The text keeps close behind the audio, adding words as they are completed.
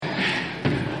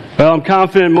Well, I'm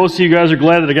confident most of you guys are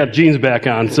glad that I got jeans back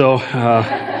on, so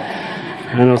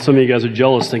I know some of you guys are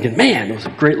jealous thinking, man, those are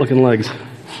great looking legs.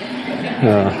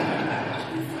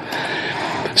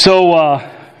 So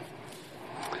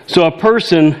a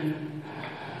person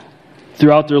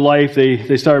throughout their life,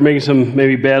 they start making some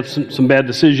bad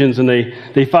decisions, and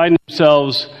they find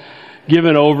themselves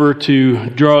given over to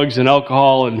drugs and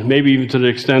alcohol, and maybe even to the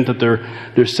extent that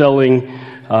they're selling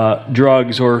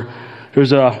drugs. Or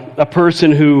there's a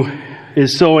person who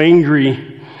is so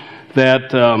angry that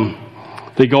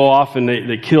they go off and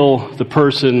they kill the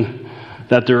person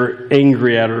that they're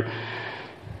angry at. Or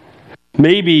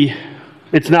maybe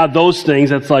it's not those things.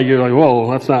 That's like, you're like, whoa,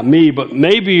 that's not me. But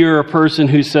maybe you're a person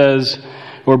who says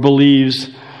or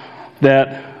believes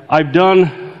that I've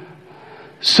done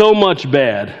so much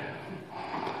bad.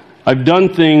 I've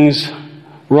done things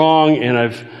wrong, and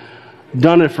I've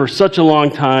done it for such a long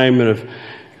time, and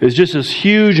it's just this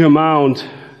huge amount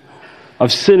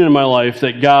of sin in my life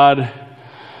that God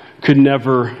could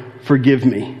never forgive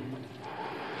me.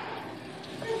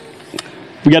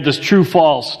 We got this true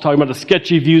false, talking about the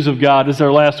sketchy views of God. This is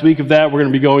our last week of that. We're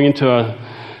going to be going into a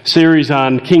series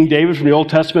on King David from the Old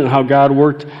Testament and how God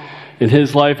worked in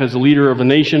his life as a leader of a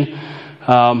nation.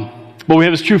 But we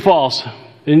have this true false.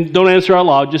 And don't answer out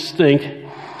loud, just think.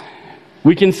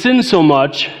 We can sin so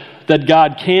much that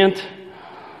God can't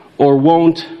or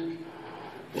won't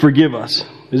forgive us.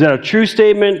 Is that a true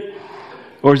statement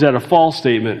or is that a false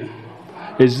statement?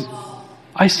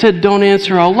 I said don't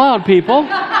answer out loud, people.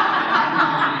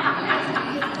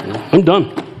 I'm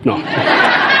done. No.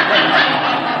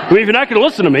 I mean, if you're not going to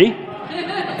listen to me.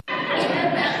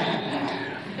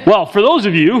 Well, for those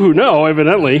of you who know,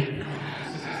 evidently,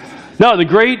 no, the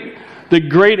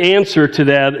great answer to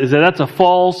that is that that's a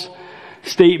false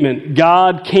statement.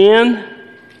 God can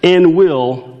and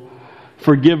will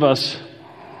forgive us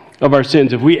of our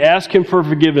sins. If we ask Him for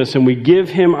forgiveness and we give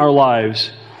Him our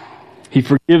lives, He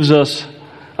forgives us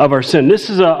of our sin.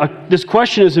 This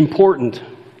question is important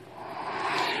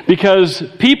because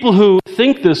people who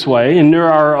think this way, and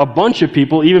there are a bunch of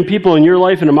people, even people in your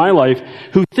life and in my life,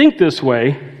 who think this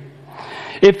way,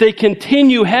 if they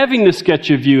continue having this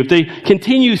sketchy view, if they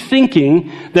continue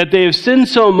thinking that they have sinned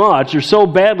so much or so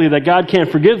badly that God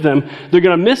can't forgive them, they're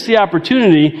going to miss the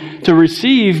opportunity to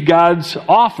receive God's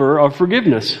offer of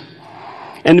forgiveness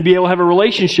and to be able to have a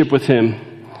relationship with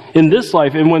Him in this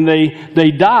life. And when they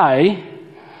die,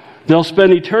 they'll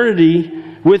spend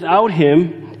eternity without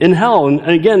Him in hell. And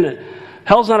again,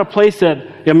 hell's not a place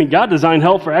God designed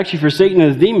hell for Satan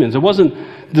and his demons. It wasn't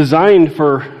designed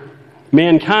for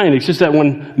mankind. It's just that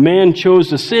when man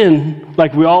chose to sin,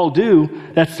 like we all do,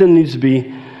 that sin needs to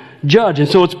be judged. And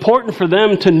so it's important for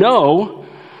them to know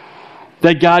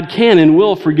that God can and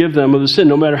will forgive them of the sin,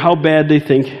 no matter how bad they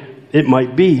think it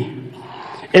might be.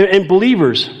 And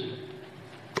believers,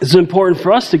 it's important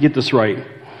for us to get this right.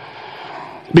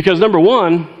 Because number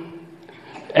one,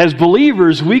 as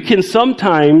believers, we can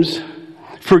sometimes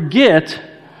forget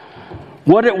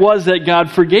what it was that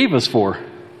God forgave us for.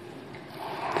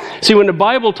 See, when the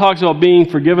Bible talks about being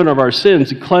forgiven of our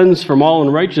sins, cleansed from all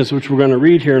unrighteousness, which we're going to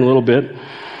read here in a little bit,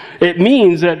 it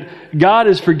means that God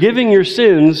is forgiving your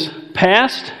sins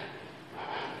past,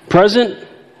 present,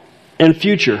 and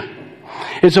future.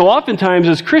 And so oftentimes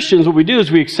as Christians, what we do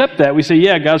is we accept that. We say,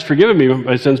 yeah, God's forgiven me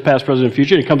my sins past, present, and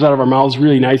future. And it comes out of our mouths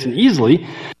really nice and easily.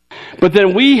 But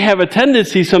then we have a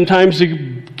tendency sometimes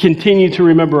to continue to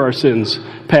remember our sins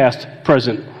past,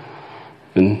 present,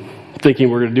 and thinking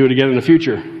we're going to do it again in the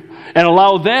future. And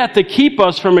allow that to keep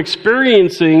us from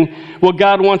experiencing what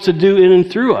God wants to do in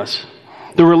and through us.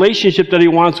 The relationship that He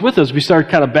wants with us. We start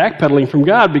kind of backpedaling from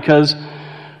God because,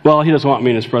 well, He doesn't want me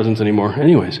in His presence anymore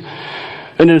anyways.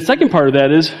 And then the second part of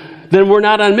that is, then we're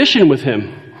not on mission with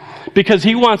Him. Because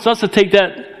He wants us to take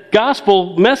that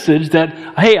gospel message that,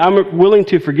 hey, I'm willing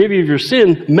to forgive you of your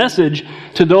sin message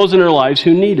to those in our lives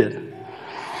who need it.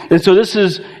 And so this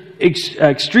is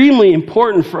extremely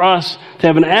important for us to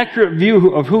have an accurate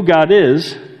view of who God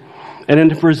is and then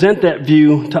to present that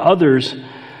view to others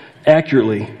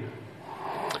accurately.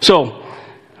 So,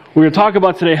 we're going to talk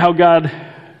about today how God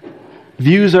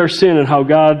views our sin and how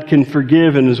God can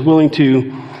forgive and is willing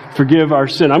to forgive our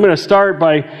sin. I'm going to start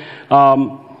by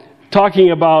talking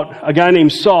about a guy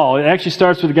named Saul. It actually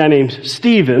starts with a guy named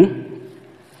Stephen,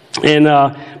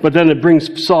 but then it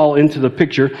brings Saul into the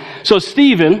picture. So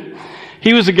Stephen,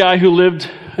 he was a guy who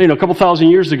lived, a couple thousand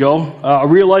years ago, a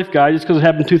real life guy. Just because it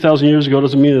happened 2,000 years ago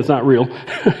doesn't mean it's not real.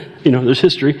 There's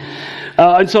history.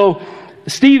 And so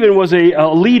Stephen was a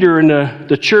leader in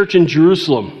the church in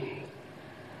Jerusalem.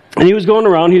 And he was going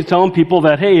around, he was telling people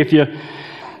that, hey, if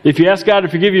If you ask God to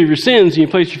forgive you of your sins and you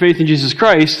place your faith in Jesus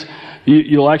Christ,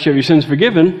 you'll actually have your sins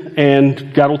forgiven,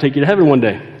 and God will take you to heaven one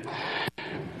day.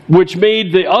 Which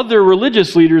made the other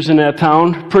religious leaders in that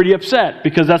town pretty upset,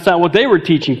 because that's not what they were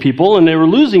teaching people, and they were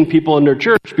losing people in their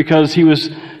church because he was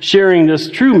sharing this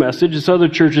true message. This other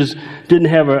churches didn't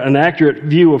have an accurate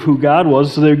view of who God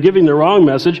was, so they were giving the wrong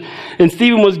message, and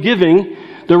Stephen was giving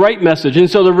the right message. And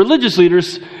so the religious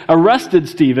leaders arrested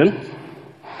Stephen,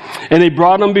 and they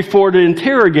brought him before to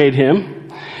interrogate him.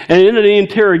 And in the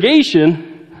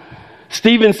interrogation,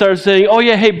 Stephen starts saying, oh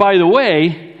yeah, hey, by the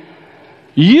way,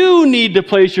 you need to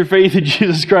place your faith in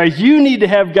Jesus Christ. You need to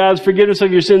have God's forgiveness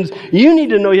of your sins. You need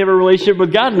to know you have a relationship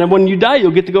with God, and then when you die,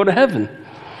 you'll get to go to heaven.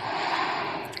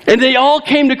 And they all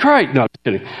came to Christ. No, I'm just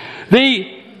kidding.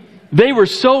 They were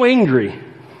so angry.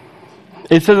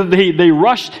 It says that they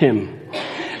rushed him,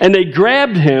 and they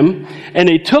grabbed him, and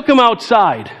they took him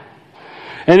outside.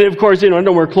 And of course, they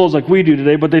don't wear clothes like we do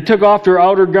today, but they took off their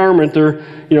outer garment,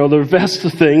 their vest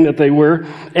thing that they wear,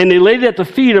 and they laid it at the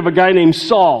feet of a guy named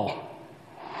Saul.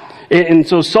 And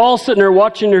so Saul's sitting there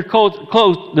watching their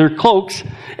cloaks,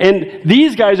 and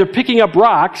these guys are picking up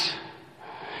rocks,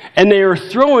 and they are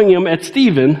throwing them at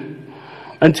Stephen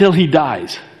until he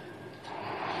dies.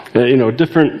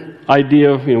 Different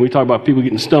idea of, we talk about people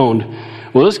getting stoned.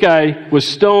 Well, this guy was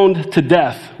stoned to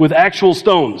death with actual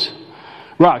stones,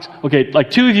 rocks. Okay,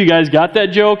 like two of you guys got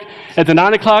that joke. At the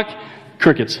 9 o'clock,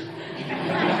 crickets.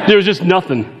 There was just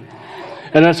nothing.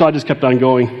 And that's why I just kept on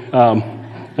going.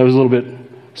 That was a little bit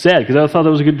sad, because I thought that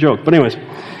was a good joke. But anyways.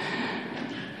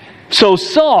 So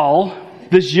Saul,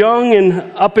 this young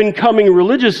and up-and-coming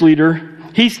religious leader,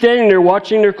 he's standing there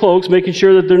watching their cloaks, making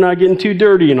sure that they're not getting too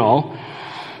dirty and all.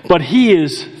 But he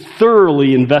is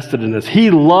thoroughly invested in this.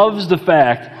 He loves the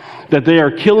fact that they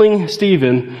are killing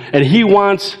Stephen, and he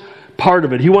wants part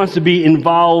of it. He wants to be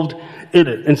involved in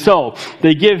it. And so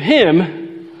they give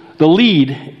him the lead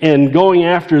in going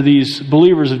after these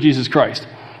believers of Jesus Christ.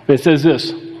 And it says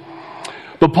this: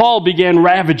 but Paul began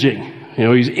ravaging.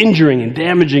 He's injuring and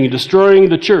damaging and destroying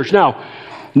the church. Now,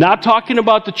 not talking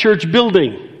about the church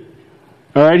building.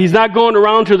 All right, he's not going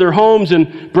around to their homes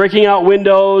and breaking out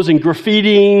windows and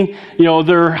graffitiing,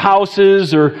 their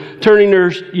houses, or turning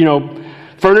their,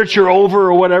 furniture over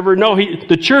or whatever. No,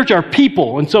 the church are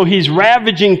people, and so he's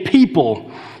ravaging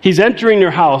people. He's entering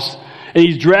their house, and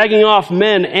he's dragging off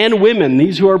men and women,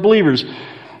 these who are believers,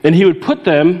 and he would put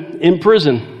them in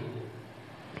prison.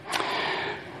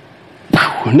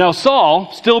 Now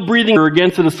Saul, still breathing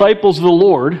against the disciples of the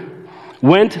Lord,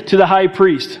 went to the high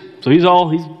priest. So he's all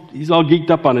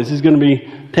geeked up on this. He's going to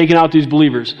be taking out these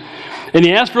believers. And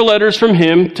he asked for letters from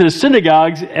him to the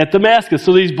synagogues at Damascus.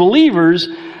 So these believers,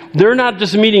 they're not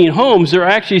just meeting in homes, they're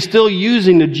actually still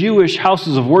using the Jewish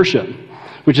houses of worship,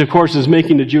 which of course is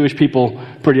making the Jewish people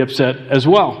pretty upset as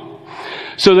well.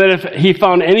 So that if he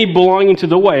found any belonging to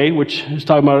the way, which is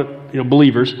talking about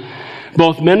believers,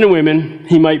 both men and women,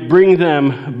 he might bring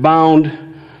them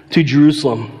bound to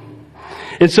Jerusalem.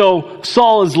 And so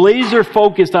Saul is laser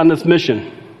focused on this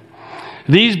mission.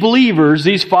 These believers,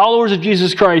 these followers of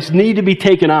Jesus Christ, need to be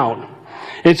taken out.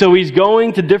 And so he's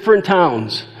going to different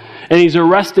towns, and he's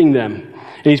arresting them,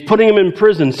 and he's putting them in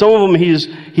prison. Some of them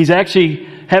he's actually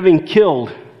having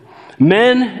killed.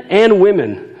 Men and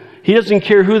women. He doesn't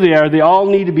care who they are. They all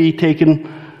need to be taken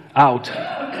out.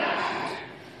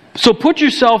 So put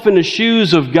yourself in the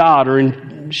shoes of God, or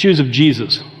in shoes of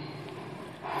Jesus.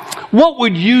 What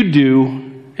would you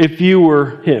do if you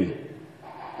were him?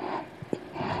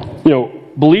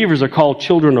 Believers are called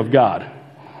children of God.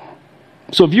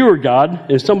 So if you were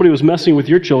God and somebody was messing with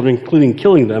your children, including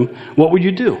killing them, what would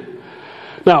you do?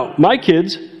 Now, my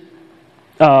kids,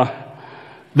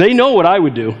 they know what I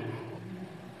would do.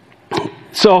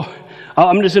 So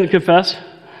I'm just going to confess.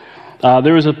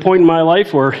 There was a point in my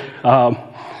life where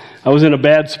I was in a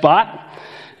bad spot,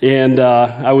 and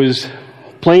I was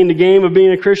playing the game of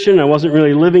being a Christian. I wasn't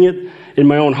really living it in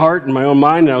my own heart and my own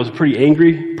mind, and I was a pretty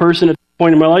angry person at that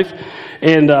point in my life.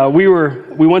 And we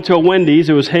went to a Wendy's.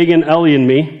 It was Hagen, Ellie, and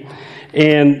me,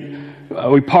 and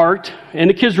we parked. And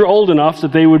the kids were old enough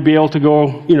that they would be able to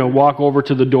go, walk over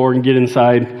to the door and get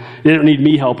inside. They didn't need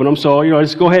me helping them, so I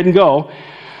just go ahead and go.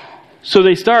 So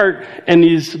they start, and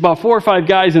these about 4 or 5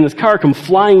 guys in this car come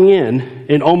flying in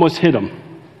and almost hit them.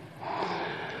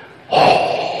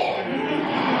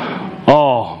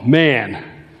 Oh, man.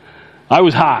 I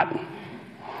was hot.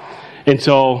 And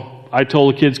so I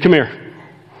told the kids, come here.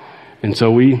 And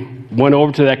so we went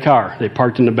over to that car. They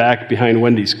parked in the back behind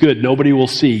Wendy's. Good, nobody will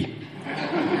see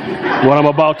what I'm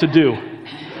about to do.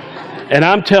 And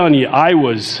I'm telling you, I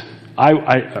wasn't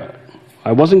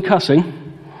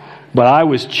cussing, but I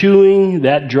was chewing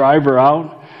that driver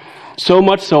out So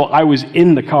much so, I was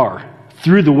in the car,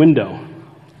 through the window,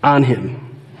 on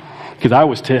him, because I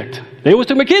was ticked. They almost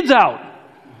took my kids out.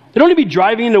 They don't need to be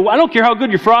driving into, I don't care how good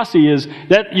your Frosty is,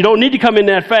 that you don't need to come in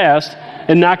that fast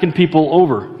and knocking people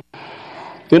over.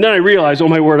 And then I realized, oh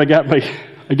my word,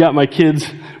 I got my kids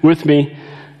with me,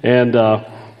 and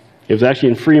it was actually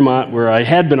in Fremont where I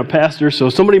had been a pastor, so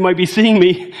somebody might be seeing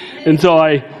me, and so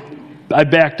I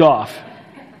backed off.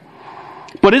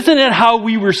 But isn't that how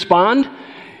we respond?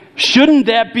 Shouldn't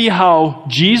that be how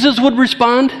Jesus would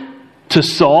respond to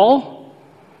Saul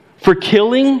for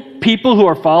killing people who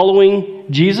are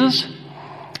following Jesus?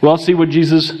 Well, let's see what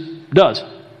Jesus does.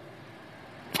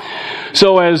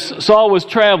 So as Saul was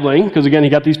traveling, because again he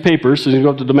got these papers, so he's going to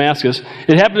go up to Damascus,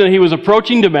 it happened that he was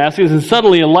approaching Damascus, and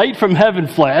suddenly a light from heaven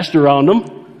flashed around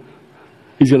him.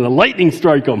 He's going to lightning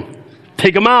strike him.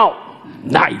 Take him out.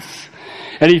 Nice.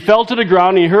 And he fell to the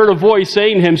ground, and he heard a voice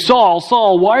saying to him, Saul,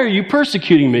 Saul, why are you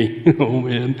persecuting me? Oh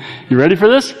man, you ready for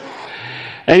this?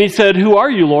 And he said, who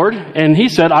are you, Lord? And he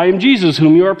said, I am Jesus,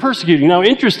 whom you are persecuting. Now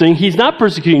interesting, he's not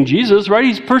persecuting Jesus, right?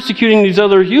 He's persecuting these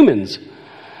other humans.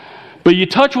 But you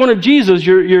touch one of Jesus,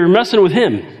 you're messing with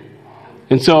him.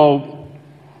 And so,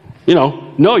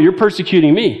 no, you're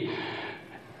persecuting me.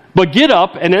 But get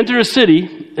up and enter a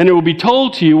city, and it will be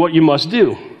told to you what you must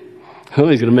do. Oh,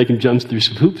 he's going to make him jump through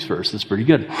some hoops first. That's pretty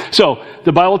good. So,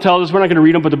 the Bible tells us, we're not going to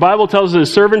read them, but the Bible tells us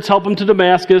his servants help him to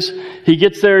Damascus. He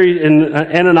gets there, and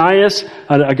Ananias,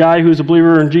 a guy who's a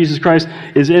believer in Jesus Christ,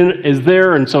 is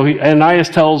there. And so Ananias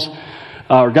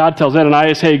God tells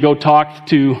Ananias, hey, go talk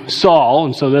to Saul.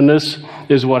 And so then this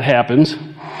is what happens.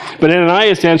 But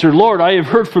Ananias answered, Lord, I have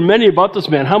heard from many about this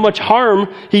man, how much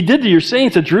harm he did to your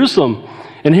saints at Jerusalem.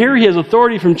 And here he has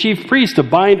authority from chief priests to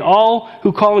bind all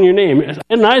who call on your name.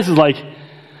 Ananias is like,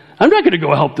 I'm not going to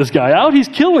go help this guy out. He's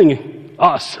killing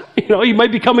us. He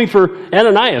might be coming for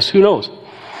Ananias. Who knows?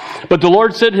 But the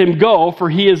Lord said to him, go, for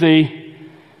he is a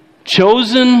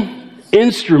chosen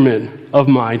instrument of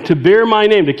mine to bear my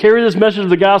name, to carry this message of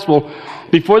the gospel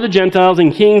before the Gentiles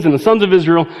and kings and the sons of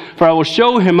Israel, for I will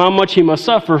show him how much he must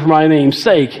suffer for my name's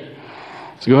sake.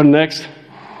 So go ahead next.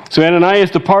 So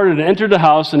Ananias departed and entered the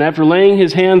house, and after laying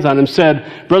his hands on him,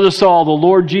 said, Brother Saul, the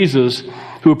Lord Jesus,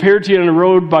 who appeared to you on the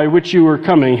road by which you were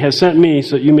coming, has sent me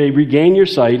so that you may regain your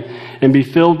sight and be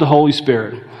filled with the Holy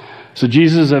Spirit. So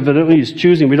Jesus evidently is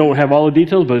choosing, we don't have all the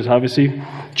details, but he's obviously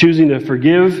choosing to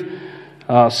forgive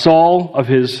Saul of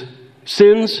his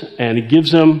sins, and he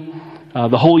gives him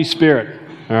the Holy Spirit.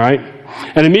 All right?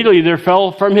 And immediately there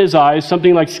fell from his eyes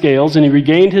something like scales, and he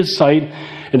regained his sight,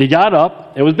 and he got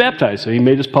up and was baptized. So he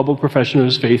made his public profession of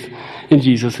his faith in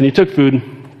Jesus, and he took food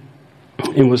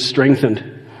and was strengthened.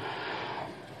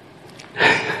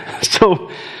 So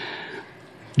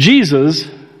Jesus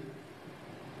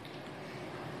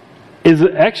is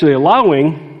actually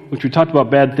allowing, which we talked about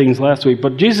bad things last week,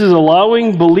 but Jesus is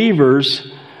allowing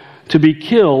believers to be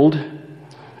killed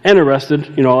and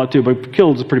arrested, all that too, but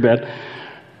killed is pretty bad,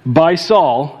 by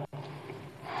Saul.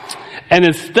 And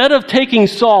instead of taking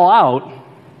Saul out,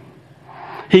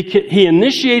 he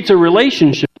initiates a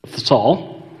relationship with Saul.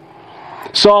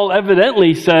 Saul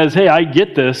evidently says, hey, I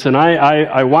get this, and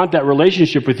I want that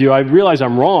relationship with you. I realize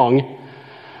I'm wrong.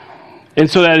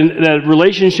 And so that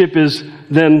relationship is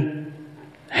then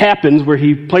happens where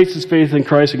he places faith in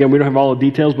Christ. Again, we don't have all the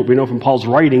details, but we know from Paul's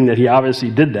writing that he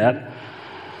obviously did that.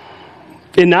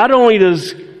 And not only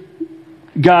does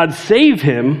God save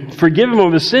him, forgive him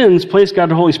of his sins, place God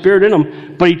the Holy Spirit in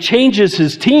him, but he changes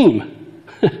his team.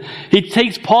 He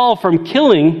takes Paul from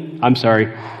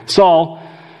Saul.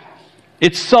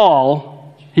 It's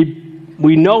Saul.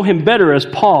 We know him better as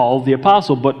Paul, the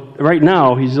apostle, but right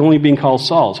now he's only being called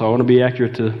Saul, so I want to be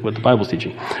accurate to what the Bible's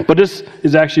teaching. But this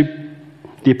is actually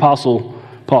the apostle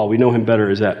Paul. We know him better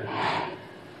as that.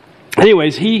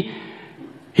 Anyways,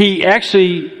 he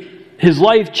actually, his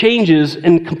life changes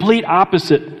in complete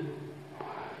opposite.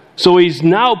 So he's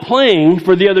now playing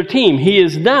for the other team. He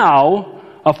is now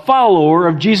a follower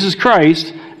of Jesus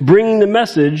Christ, bringing the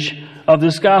message of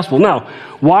this gospel. Now,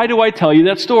 why do I tell you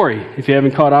that story, if you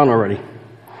haven't caught on already?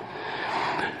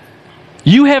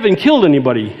 You haven't killed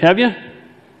anybody, have you?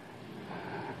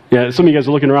 Yeah, some of you guys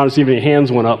are looking around to see if any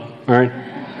hands went up, all right?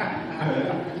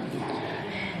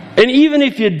 And even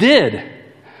if you did,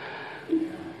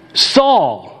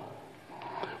 Saul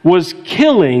was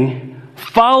killing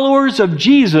followers of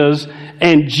Jesus,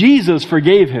 and Jesus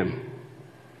forgave him.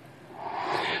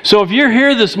 So if you're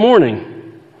here this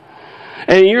morning,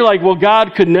 and you're like, well,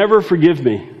 God could never forgive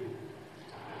me.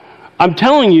 I'm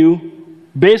telling you,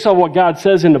 based on what God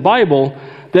says in the Bible,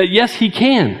 that yes, He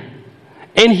can.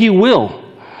 And He will.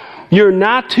 You're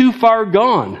not too far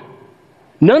gone.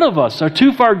 None of us are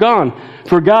too far gone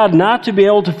for God not to be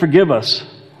able to forgive us.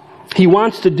 He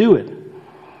wants to do it.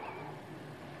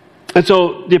 And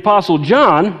so the Apostle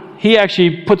John, he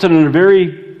actually puts it in a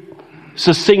very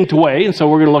succinct way, and so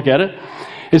we're going to look at it.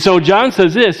 And so John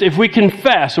says this: if we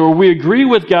confess or we agree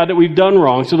with God that we've done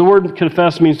wrong, so the word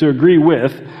confess means to agree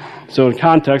with. So in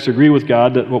context, agree with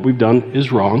God that what we've done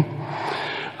is wrong.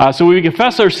 So when we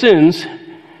confess our sins,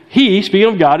 He,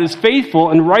 speaking of God, is faithful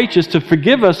and righteous to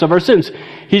forgive us of our sins.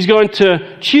 He's going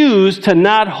to choose to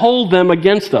not hold them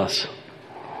against us.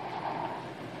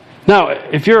 Now,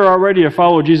 if you're already a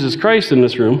follower of Jesus Christ in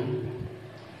this room,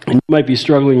 and you might be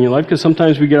struggling in your life, because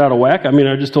sometimes we get out of whack. I mean,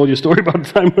 I just told you a story about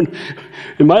a time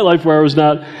in my life where I was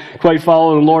not quite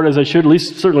following the Lord as I should, at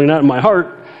least certainly not in my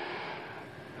heart.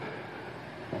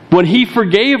 When He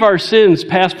forgave our sins,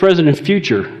 past, present, and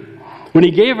future, when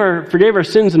He forgave our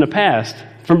sins in the past,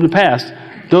 from the past,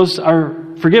 those are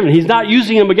forgiven. He's not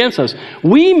using them against us.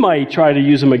 We might try to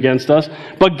use them against us,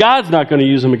 but God's not going to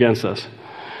use them against us.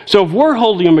 So if we're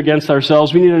holding them against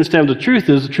ourselves, we need to understand the truth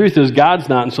is God's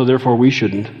not, and so therefore we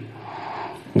shouldn't.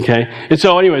 Okay? And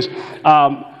so anyways,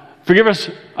 forgive us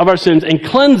of our sins and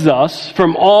cleanse us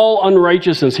from all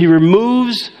unrighteousness. He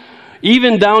removes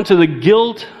even down to the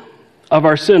guilt of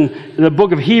our sin. The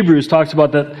book of Hebrews talks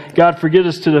about that God forgives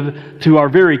us to our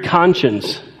very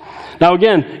conscience. Now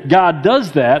again, God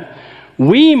does that.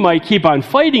 We might keep on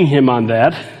fighting Him on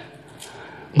that,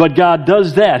 but God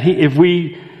does that. If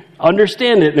we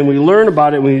understand it and we learn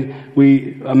about it, we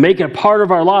make it a part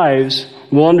of our lives,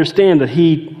 we'll understand that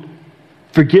He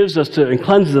forgives us and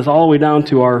cleanses us all the way down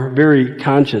to our very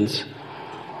conscience.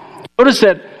 Notice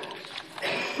that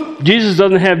Jesus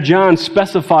doesn't have John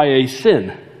specify a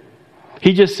sin.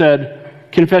 He just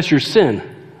said, confess your sin.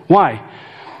 Why?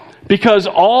 Because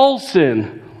all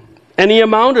sin, any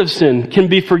amount of sin, can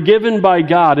be forgiven by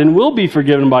God and will be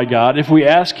forgiven by God if we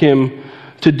ask Him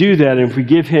to do that and if we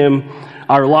give Him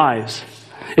our lives.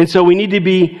 And so we need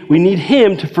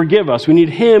Him to forgive us. We need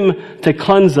Him to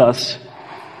cleanse us.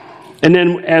 And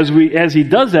then as He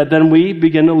does that, then we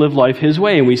begin to live life His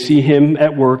way and we see Him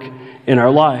at work in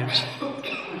our lives.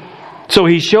 So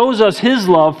He shows us His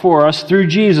love for us through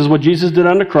Jesus, what Jesus did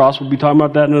on the cross. We'll be talking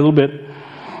about that in a little bit.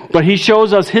 But He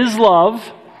shows us His love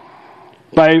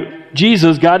by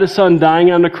Jesus, God His Son,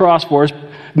 dying on the cross for us,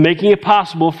 making it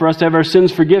possible for us to have our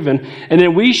sins forgiven. And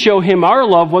then we show Him our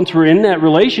love once we're in that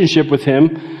relationship with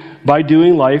Him by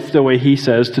doing life the way He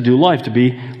says to do life, to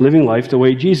be living life the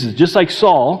way Jesus. Just like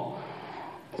Saul,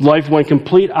 life went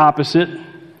complete opposite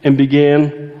and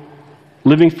began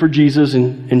living for Jesus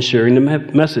and sharing the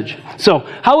message. So,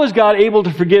 how is God able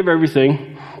to forgive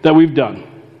everything that we've done?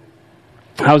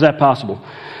 How is that possible?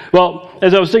 Well,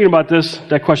 as I was thinking about this,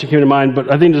 that question came to mind,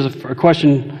 but I think there's a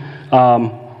question,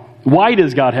 why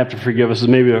does God have to forgive us is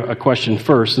maybe a question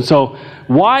first. And so,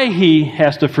 why He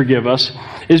has to forgive us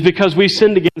is because we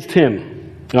sinned against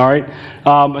Him. All right?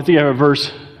 I think I have a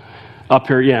verse up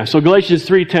here. Yeah, so Galatians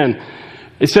 3:10.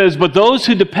 It says, but those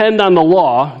who depend on the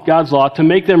law, God's law, to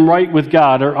make them right with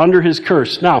God are under His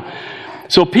curse. Now,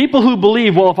 so people who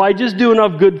believe, well, if I just do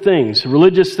enough good things,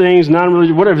 religious things,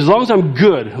 non-religious, whatever, as long as I'm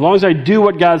good, as long as I do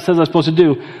what God says I'm supposed to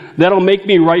do, that'll make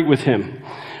me right with Him.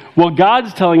 Well,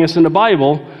 God's telling us in the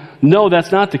Bible, no,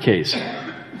 that's not the case.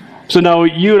 So now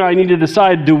you and I need to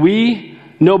decide, do we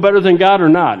know better than God or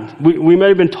not? We may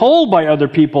have been told by other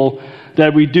people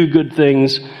that we do good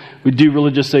things, we do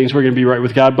religious things, we're going to be right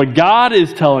with God. But God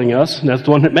is telling us, and that's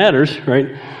the one that matters,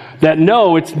 right? That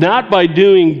no, it's not by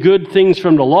doing good things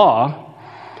from the law.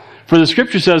 For the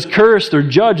Scripture says, cursed or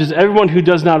judged is everyone who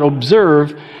does not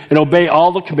observe and obey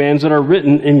all the commands that are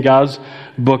written in God's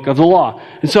book of the law.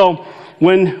 And so,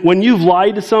 when you've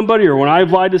lied to somebody, or when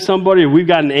I've lied to somebody, or we've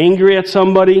gotten angry at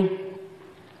somebody,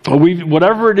 or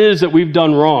whatever it is that we've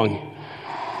done wrong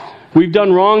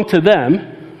to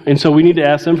them, and so we need to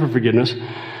ask them for forgiveness.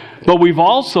 But we've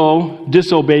also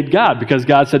disobeyed God because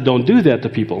God said don't do that to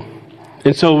people.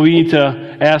 And so we need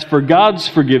to ask for God's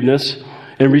forgiveness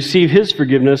and receive His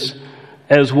forgiveness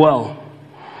as well.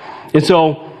 And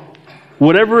so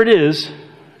whatever it is,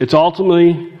 it's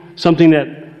ultimately something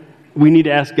that we need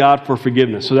to ask God for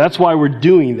forgiveness. So that's why we're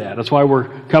doing that. That's why we're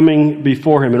coming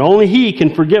before Him. And only He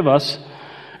can forgive us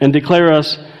and declare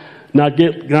us not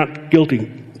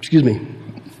guilty.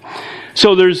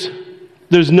 So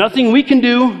there's nothing we can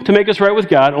do to make us right with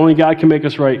God. Only God can make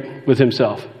us right with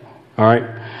Himself. All right?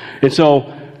 And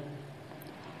so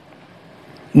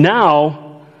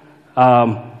now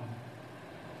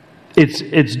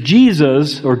it's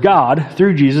Jesus, or God,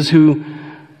 through Jesus, who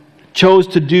chose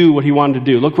to do what He wanted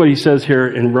to do. Look what He says here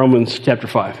in Romans chapter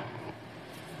 5.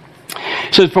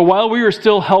 It says, for while we were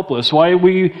still helpless, while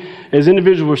we as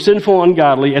individuals were sinful and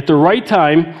ungodly, at the right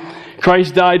time,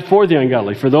 Christ died for the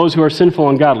ungodly, for those who are sinful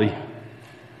and ungodly.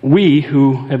 We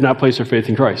who have not placed our faith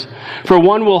in Christ. For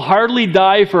one will hardly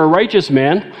die for a righteous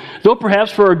man, though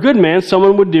perhaps for a good man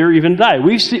someone would dare even die.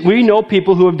 We know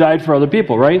people who have died for other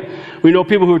people, right? We know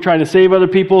people who are trying to save other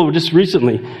people. Just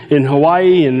recently in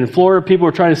Hawaii and in Florida, people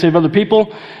were trying to save other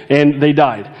people, and they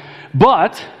died.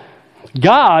 But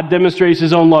God demonstrates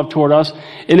His own love toward us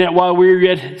in that while we were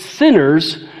yet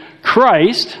sinners,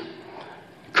 Christ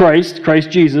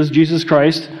Jesus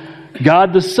Christ,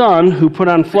 God the Son, who put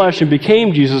on flesh and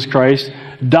became Jesus Christ,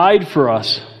 died for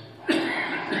us.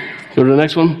 Go to the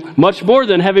next one. Much more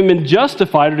than having been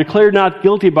justified or declared not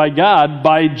guilty by God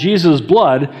by Jesus'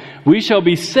 blood, we shall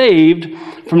be saved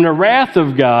from the wrath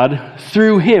of God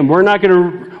through Him. We're not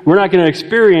going to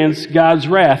experience God's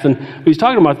wrath. And what he's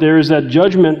talking about there is that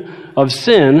judgment of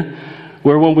sin,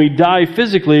 where when we die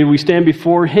physically, we stand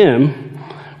before Him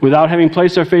without having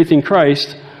placed our faith in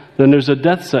Christ. Then there's a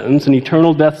death sentence, an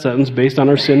eternal death sentence based on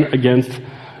our sin against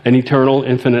an eternal,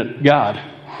 infinite God.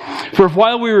 For if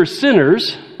while we were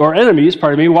sinners, or enemies,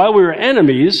 while we were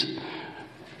enemies,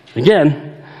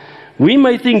 again, we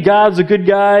might think God's a good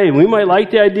guy, and we might like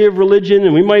the idea of religion,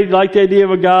 and we might like the idea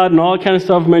of a God, and all that kind of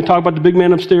stuff. We might talk about the big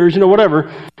man upstairs,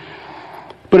 whatever.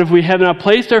 But if we have not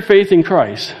placed our faith in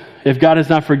Christ, if God has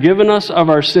not forgiven us of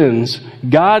our sins,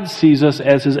 God sees us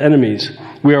as His enemies.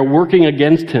 We are working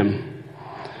against Him.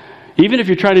 Even if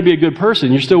you're trying to be a good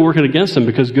person, you're still working against Him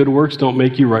because good works don't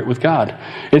make you right with God.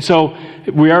 And so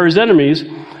we are His enemies.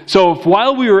 So if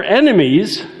while we were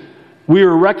enemies, we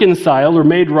were reconciled or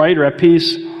made right or at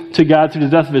peace to God through the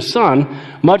death of His Son,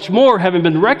 much more, having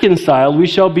been reconciled, we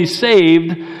shall be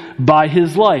saved by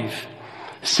His life.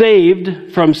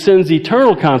 Saved from sin's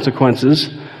eternal consequences,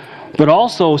 but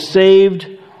also saved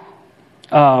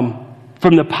from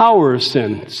the power of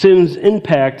sin, sin's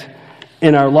impact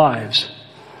in our lives.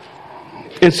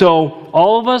 And so,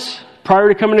 all of us, prior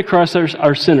to coming to Christ,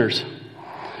 are sinners.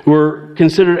 We're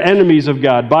considered enemies of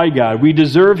God, by God. We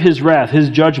deserve His wrath, His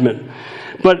judgment.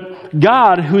 But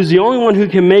God, who's the only one who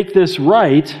can make this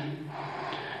right,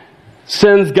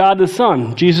 sends God the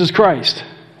Son, Jesus Christ.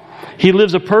 He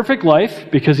lives a perfect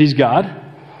life because He's God.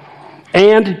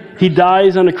 And He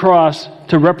dies on the cross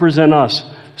to represent us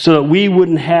so that we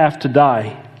wouldn't have to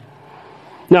die.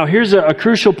 Now, here's a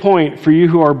crucial point for you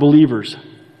who are believers.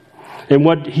 And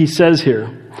what he says here.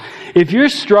 If you're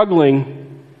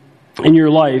struggling in your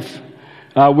life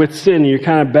with sin, and you're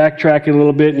kind of backtracking a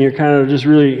little bit, and you're kind of just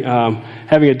really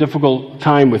having a difficult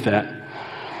time with that,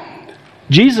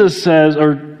 Jesus says,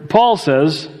 or Paul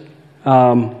says,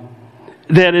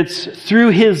 that it's through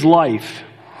His life,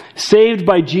 saved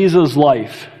by Jesus'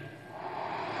 life.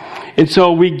 And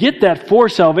so we get that for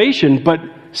salvation, but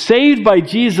saved by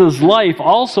Jesus' life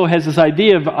also has this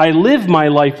idea of I live my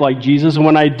life like Jesus, and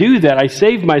when I do that, I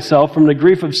save myself from the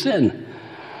grief of sin.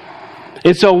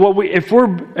 And so if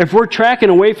we're tracking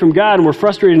away from God and we're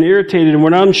frustrated and irritated and we're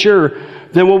not unsure,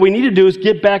 then what we need to do is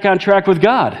get back on track with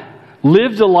God.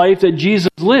 Live the life that Jesus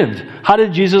lived. How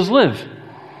did Jesus live?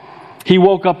 He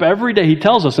woke up every day. He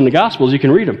tells us in the Gospels, you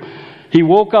can read them. He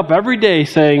woke up every day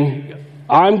saying,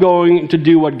 I'm going to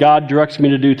do what God directs me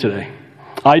to do today.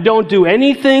 I don't do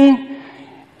anything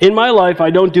in my life, I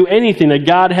don't do anything that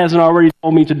God hasn't already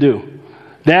told me to do.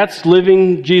 That's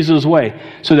living Jesus' way.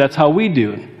 So that's how we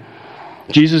do it.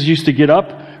 Jesus used to get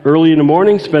up early in the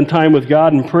morning, spend time with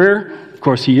God in prayer. Of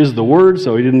course, He is the Word,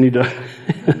 so He didn't need to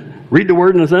read the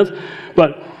Word in a sense.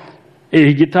 But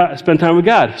He'd spend time with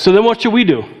God. So then what should we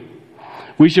do?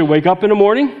 We should wake up in the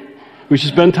morning. We should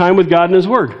spend time with God and His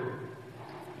Word.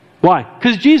 Why?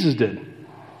 Because Jesus did.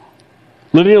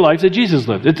 Living the life that Jesus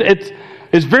lived.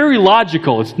 It's very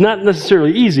logical. It's not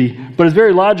necessarily easy, but it's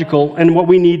very logical and what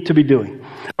we need to be doing.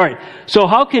 All right, so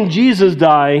how can Jesus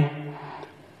die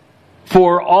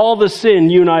for all the sin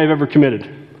you and I have ever committed?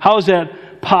 How is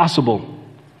that possible?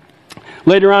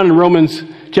 Later on in Romans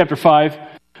chapter 5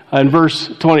 and verse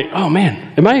 20. Oh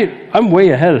man, I'm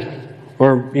way ahead.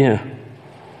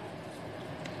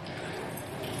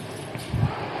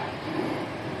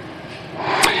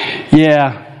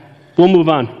 Yeah, we'll move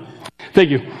on. Thank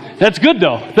you. That's good,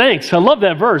 though. Thanks. I love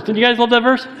that verse. Didn't you guys love that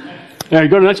verse? All right,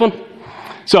 go to the next one.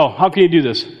 So, how can you do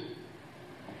this?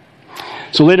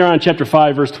 So, later on in chapter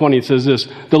 5, verse 20, it says this.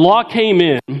 The law came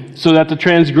in so that the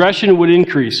transgression would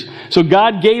increase. So,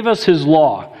 God gave us His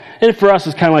law. And for us,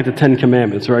 it's kind of like the Ten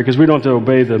Commandments, right? Because we don't have to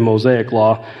obey the Mosaic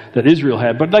law that Israel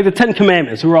had. But like the Ten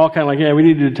Commandments, we're all kind of like, yeah, we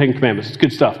need to do the Ten Commandments. It's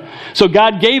good stuff. So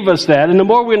God gave us that. And the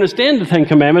more we understand the Ten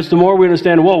Commandments, the more we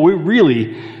understand, well, we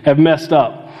really have messed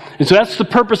up. And so that's the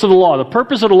purpose of the law. The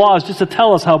purpose of the law is just to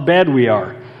tell us how bad we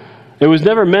are. It was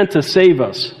never meant to save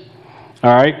us.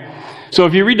 All right? So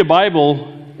if you read the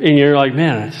Bible and you're like,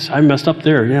 man, I messed up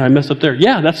there. Yeah, I messed up there.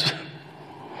 Yeah, that's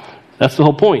the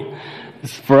whole point.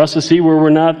 It's for us to see where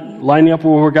we're not lining up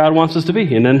where God wants us to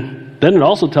be. And then it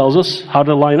also tells us how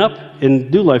to line up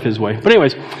and do life His way. But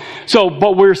anyways,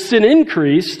 but where sin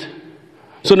increased,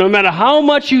 so no matter how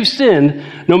much you sinned,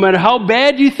 no matter how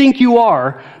bad you think you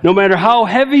are, no matter how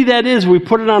heavy that is, we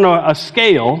put it on a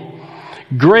scale,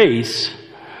 grace,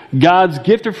 God's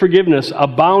gift of forgiveness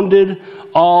abounded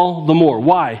all the more.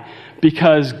 Why?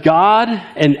 Because God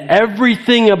and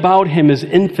everything about Him is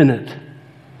infinite.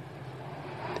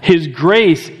 His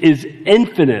grace is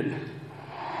infinite.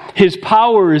 His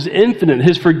power is infinite.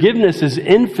 His forgiveness is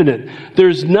infinite.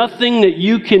 There's nothing that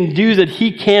you can do that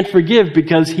He can't forgive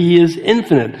because He is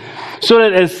infinite. So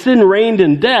that as sin reigned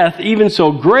in death, even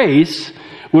so grace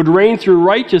would reign through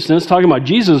righteousness, talking about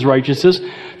Jesus' righteousness,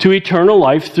 to eternal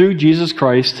life through Jesus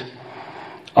Christ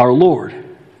our Lord.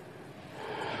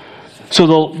 So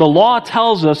the law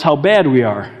tells us how bad we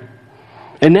are.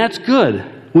 And that's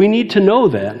good. We need to know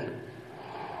that.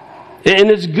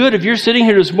 And it's good if you're sitting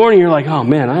here this morning, you're like, oh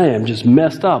man, I am just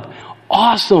messed up.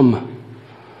 Awesome.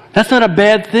 That's not a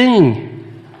bad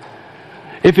thing.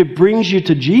 If it brings you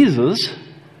to Jesus,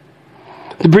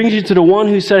 it brings you to the one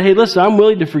who said, hey, listen, I'm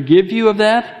willing to forgive you of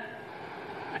that.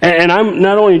 And I'm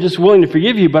not only just willing to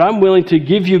forgive you, but I'm willing to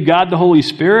give you God the Holy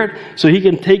Spirit so He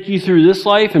can take you through this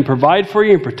life and provide for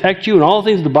you and protect you and all the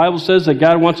things the Bible says that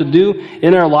God wants to do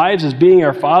in our lives as being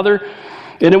our Father.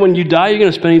 And then when you die, you're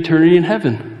going to spend eternity in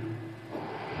heaven.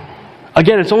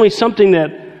 Again, it's only something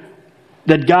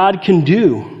that God can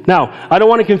do. Now, I don't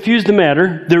want to confuse the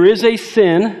matter. There is a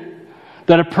sin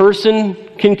that a person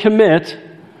can commit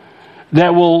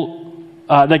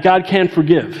that God can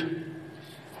forgive.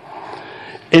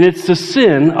 And it's the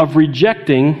sin of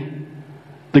rejecting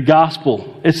the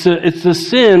gospel. It's the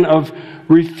sin of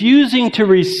refusing to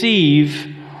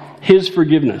receive His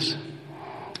forgiveness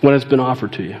when it's been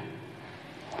offered to you.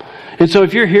 And so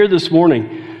if you're here this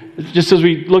morning, just as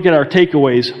we look at our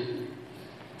takeaways,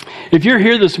 if you're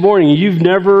here this morning and you've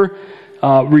never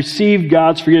received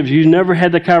God's forgiveness, you've never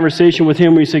had that conversation with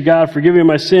Him where you say, God, forgive me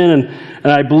my sin,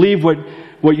 and I believe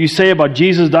what you say about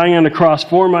Jesus dying on the cross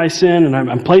for my sin, and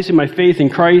I'm placing my faith in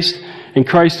Christ and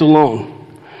Christ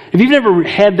alone. If you've never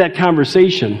had that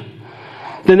conversation,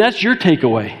 then that's your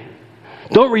takeaway.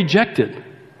 Don't reject it.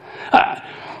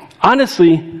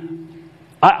 Honestly,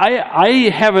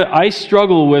 I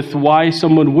struggle with why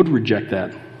someone would reject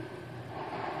that.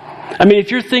 I mean,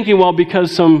 if you're thinking, well,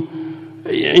 because some,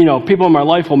 people in my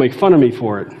life will make fun of me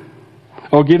for it,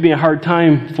 or give me a hard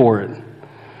time for it.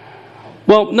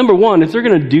 Well, number one, if they're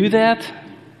going to do that,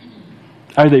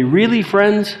 are they really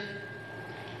friends?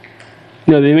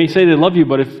 They may say they love you,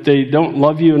 but if they don't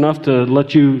love you enough to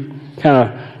let you kind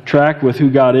of track with who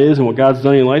God is and what God's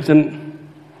done in your life, then...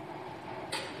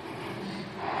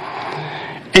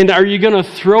 And are you going to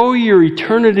throw your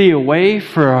eternity away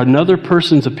for another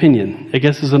person's opinion? I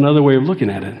guess is another way of looking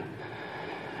at it.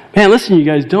 Man, listen, you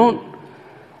guys, don't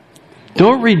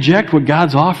reject what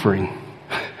God's offering.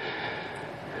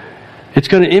 It's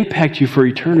going to impact you for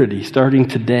eternity starting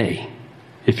today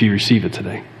if you receive it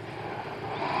today.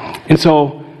 And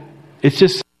so it's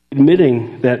just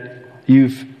admitting that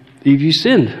you've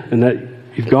sinned and that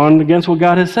you've gone against what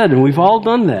God has said, and we've all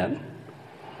done that.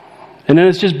 And then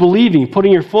it's just believing,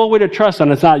 putting your full weight of trust on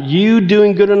it. It's not you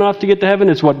doing good enough to get to heaven.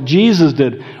 It's what Jesus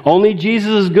did. Only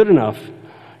Jesus is good enough.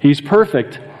 He's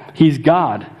perfect. He's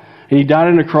God. And He died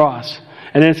on the cross.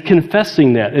 And it's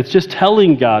confessing that. It's just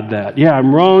telling God that. Yeah,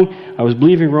 I'm wrong. I was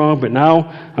believing wrong, but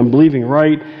now I'm believing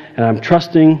right. And I'm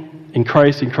trusting in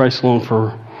Christ and Christ alone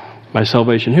for my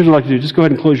salvation. Here's what I'd like to do. Just go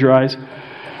ahead and close your eyes.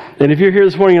 And if you're here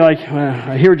this morning, you're like,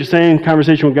 I hear what you're saying,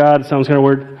 conversation with God. It sounds kind of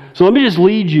weird. So let me just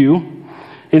lead you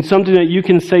in something that you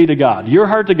can say to God. Your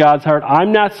heart to God's heart.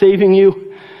 I'm not saving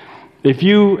you. If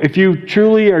you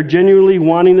truly are genuinely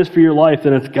wanting this for your life,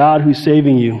 then it's God who's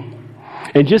saving you.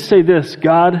 And just say this,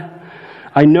 God,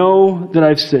 I know that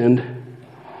I've sinned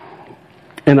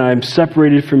and I'm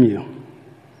separated from you.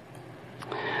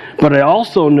 But I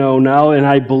also know now, and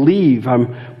I believe,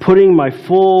 I'm putting my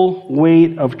full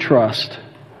weight of trust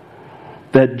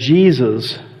that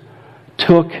Jesus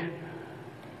took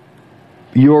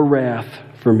your wrath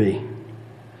for me.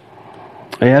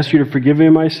 I ask you to forgive me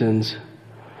my sins.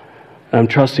 I'm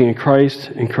trusting in Christ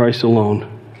and Christ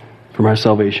alone for my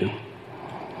salvation.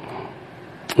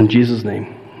 In Jesus'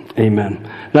 name, amen.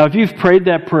 Now, if you've prayed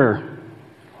that prayer,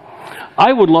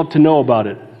 I would love to know about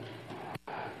it.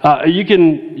 You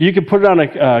can put it on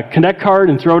a Connect card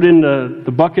and throw it in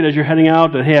the bucket as you're heading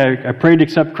out. That, hey, I prayed to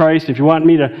accept Christ. If you want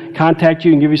me to contact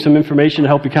you and give you some information to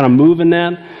help you kind of move in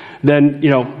that, then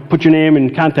put your name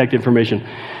and contact information.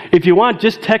 If you want,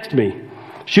 just text me.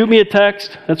 Shoot me a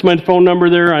text. That's my phone number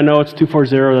there. I know it's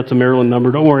 240. That's a Maryland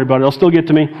number. Don't worry about it. It'll still get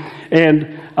to me.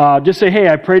 And just say, hey,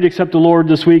 I prayed to accept the Lord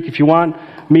this week. If you want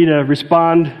me to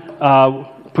respond,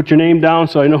 put your name down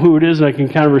so I know who it is and I can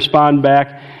kind of respond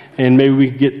back. And maybe we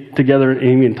can get together and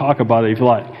even talk about it if you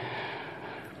like.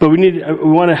 But we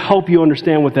want to help you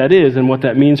understand what that is and what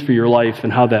that means for your life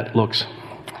and how that looks.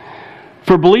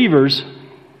 For believers,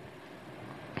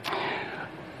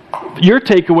 your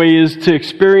takeaway is to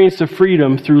experience the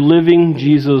freedom through living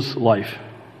Jesus' life.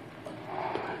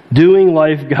 Doing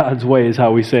life God's way is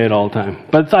how we say it all the time.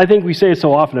 But I think we say it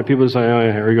so often that people say, oh,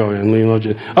 yeah, here we go.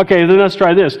 Okay, then let's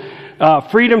try this.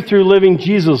 Freedom through living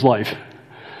Jesus' life.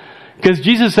 Because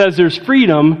Jesus says there's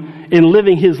freedom in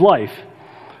living his life.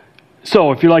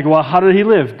 So if you're like, well, how did he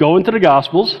live? Go into the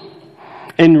Gospels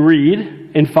and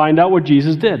read and find out what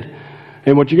Jesus did.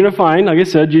 And what you're going to find, like I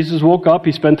said, Jesus woke up,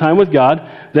 he spent time with God.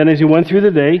 Then as he went through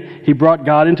the day, he brought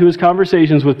God into his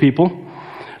conversations with people.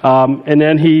 And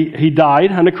then he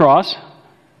died on the cross.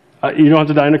 You don't have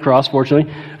to die on the cross,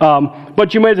 fortunately.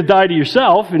 But you might have to die to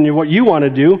yourself and what you want to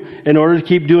do in order to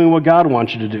keep doing what God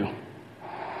wants you to do.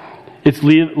 It's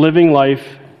living life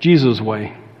Jesus'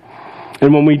 way.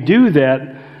 And when we do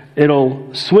that,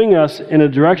 it'll swing us in a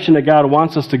direction that God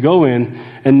wants us to go in.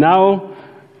 And now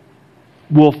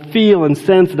we'll feel and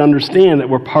sense and understand that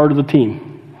we're part of the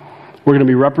team. We're going to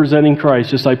be representing Christ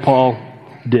just like Paul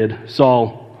did.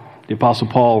 Saul, the Apostle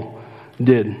Paul,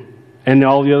 did. And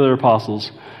all the other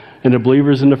apostles and the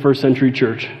believers in the first century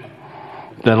church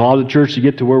that allowed the church to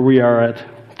get to where we are at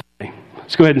today.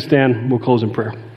 Let's go ahead and stand. We'll close in prayer.